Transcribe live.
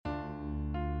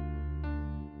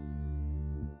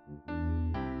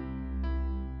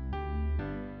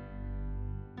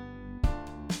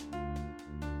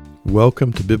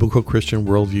Welcome to Biblical Christian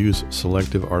Worldview's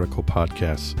Selective Article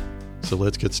Podcasts. So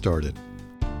let's get started.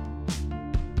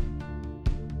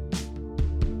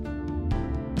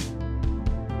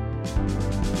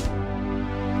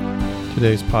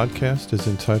 Today's podcast is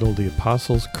entitled The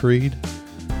Apostles' Creed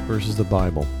versus the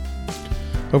Bible.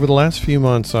 Over the last few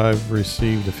months, I've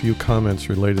received a few comments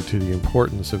related to the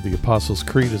importance of the Apostles'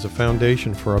 Creed as a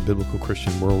foundation for our biblical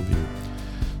Christian worldview.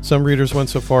 Some readers went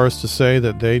so far as to say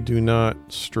that they do not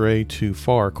stray too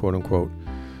far, quote unquote,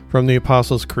 from the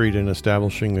Apostles' Creed in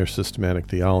establishing their systematic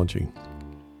theology.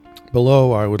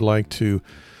 Below, I would like to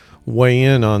weigh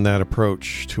in on that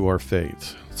approach to our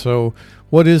faith. So,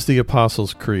 what is the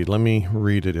Apostles' Creed? Let me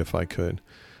read it if I could.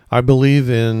 I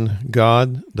believe in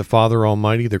God, the Father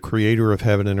Almighty, the Creator of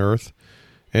heaven and earth,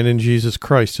 and in Jesus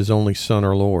Christ, His only Son,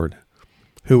 our Lord,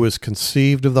 who was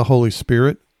conceived of the Holy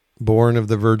Spirit, born of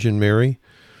the Virgin Mary,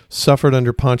 suffered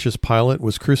under Pontius Pilate,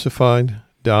 was crucified,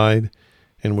 died,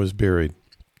 and was buried.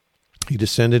 He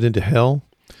descended into hell.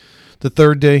 The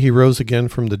third day He rose again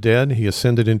from the dead. He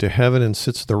ascended into heaven and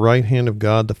sits at the right hand of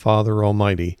God, the Father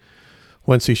Almighty,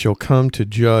 whence He shall come to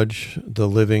judge the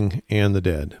living and the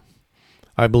dead.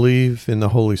 I believe in the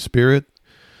Holy Spirit,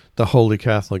 the Holy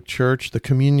Catholic Church, the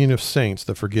communion of saints,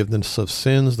 the forgiveness of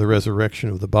sins, the resurrection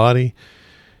of the body,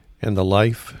 and the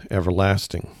life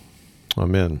everlasting.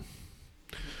 Amen.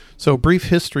 So, brief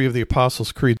history of the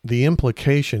Apostles' Creed. The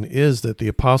implication is that the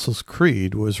Apostles'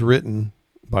 Creed was written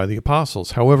by the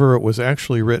apostles. However, it was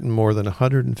actually written more than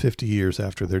 150 years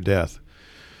after their death.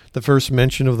 The first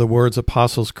mention of the words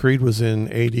Apostles' Creed was in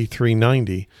AD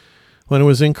 390, when it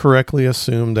was incorrectly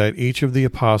assumed that each of the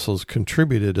apostles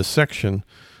contributed a section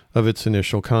of its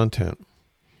initial content.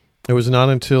 It was not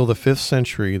until the 5th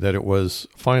century that it was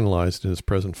finalized in its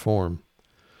present form.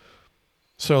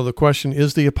 So the question,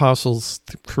 is the Apostles'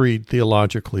 Creed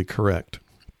theologically correct?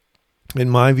 In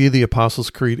my view, the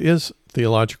Apostles' Creed is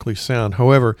theologically sound.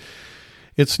 However,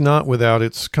 it's not without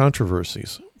its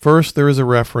controversies. First, there is a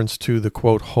reference to the,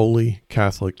 quote, Holy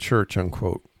Catholic Church,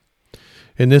 unquote.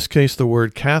 In this case, the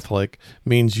word Catholic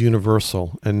means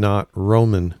universal and not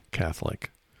Roman Catholic.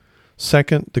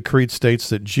 Second, the creed states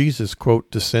that Jesus,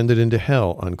 quote, descended into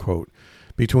hell, unquote,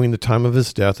 between the time of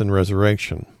His death and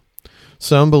resurrection.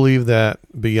 Some believe that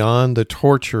beyond the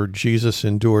torture Jesus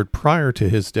endured prior to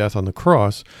His death on the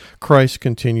cross, Christ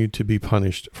continued to be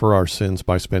punished for our sins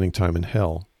by spending time in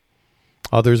hell.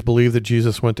 Others believe that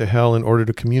Jesus went to hell in order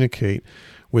to communicate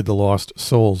with the lost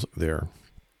souls there.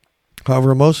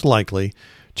 However, most likely,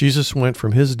 Jesus went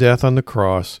from His death on the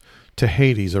cross to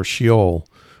Hades or Sheol,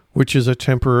 which is a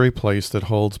temporary place that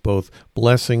holds both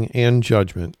blessing and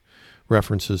judgment,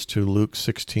 references to Luke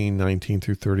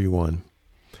 16:19-31.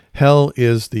 Hell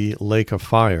is the lake of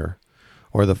fire,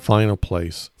 or the final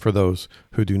place for those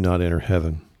who do not enter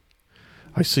heaven.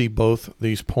 I see both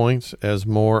these points as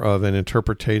more of an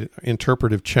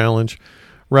interpretive challenge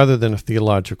rather than a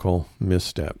theological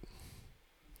misstep.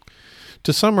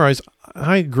 To summarize,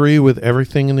 I agree with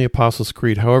everything in the Apostles'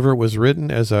 Creed. However, it was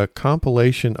written as a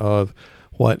compilation of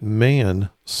what man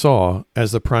saw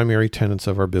as the primary tenets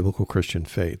of our biblical Christian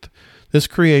faith. This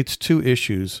creates two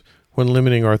issues when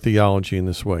limiting our theology in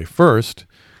this way. First,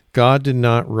 God did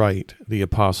not write the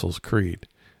Apostles' Creed,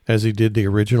 as He did the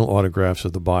original autographs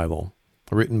of the Bible,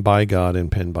 written by God and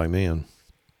penned by man.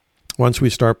 Once we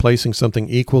start placing something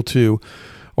equal to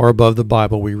or above the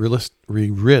Bible, we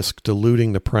risk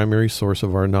diluting the primary source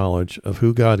of our knowledge of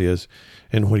who God is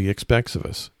and what He expects of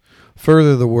us.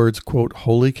 Further, the words, quote,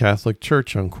 Holy Catholic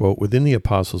Church, unquote, within the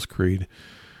Apostles' Creed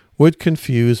would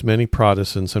confuse many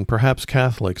Protestants and perhaps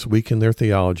Catholics, weaken their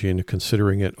theology into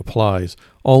considering it applies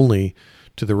only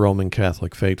to the Roman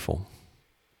Catholic faithful.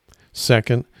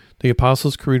 Second, the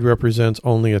Apostles' Creed represents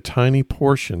only a tiny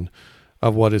portion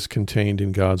of what is contained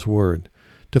in God's Word.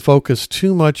 To focus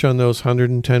too much on those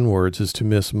 110 words is to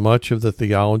miss much of the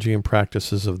theology and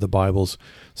practices of the Bible's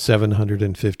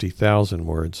 750,000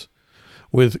 words.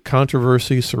 With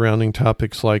controversy surrounding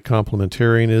topics like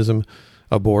complementarianism,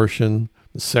 abortion,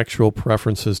 sexual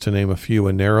preferences, to name a few,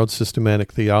 a narrowed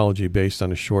systematic theology based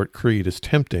on a short creed is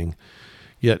tempting,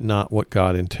 yet not what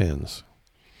God intends.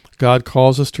 God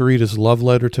calls us to read His love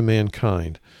letter to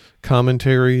mankind.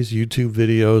 Commentaries, YouTube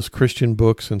videos, Christian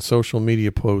books, and social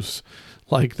media posts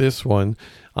like this one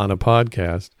on a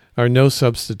podcast are no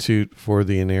substitute for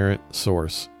the inerrant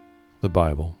source, the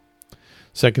Bible.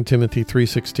 2 Timothy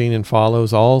 3:16 and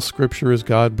follows, all Scripture is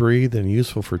God-breathed and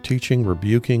useful for teaching,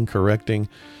 rebuking, correcting,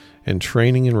 and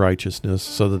training in righteousness,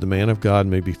 so that the man of God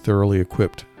may be thoroughly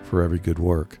equipped for every good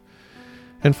work.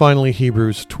 And finally,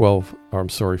 Hebrews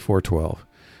 4:12.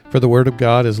 For the Word of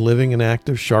God is living and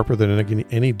active, sharper than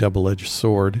any double-edged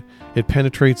sword. It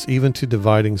penetrates even to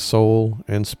dividing soul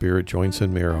and spirit, joints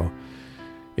and marrow.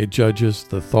 It judges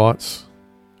the thoughts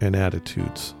and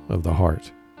attitudes of the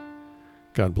heart.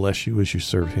 God bless you as you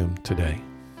serve Him today.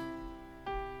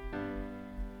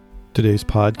 Today's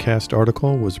podcast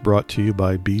article was brought to you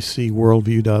by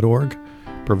bcworldview.org,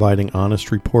 providing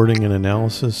honest reporting and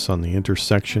analysis on the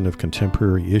intersection of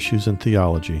contemporary issues and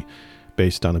theology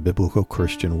based on a biblical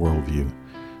Christian worldview.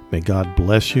 May God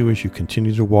bless you as you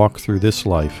continue to walk through this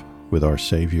life with our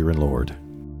Savior and Lord.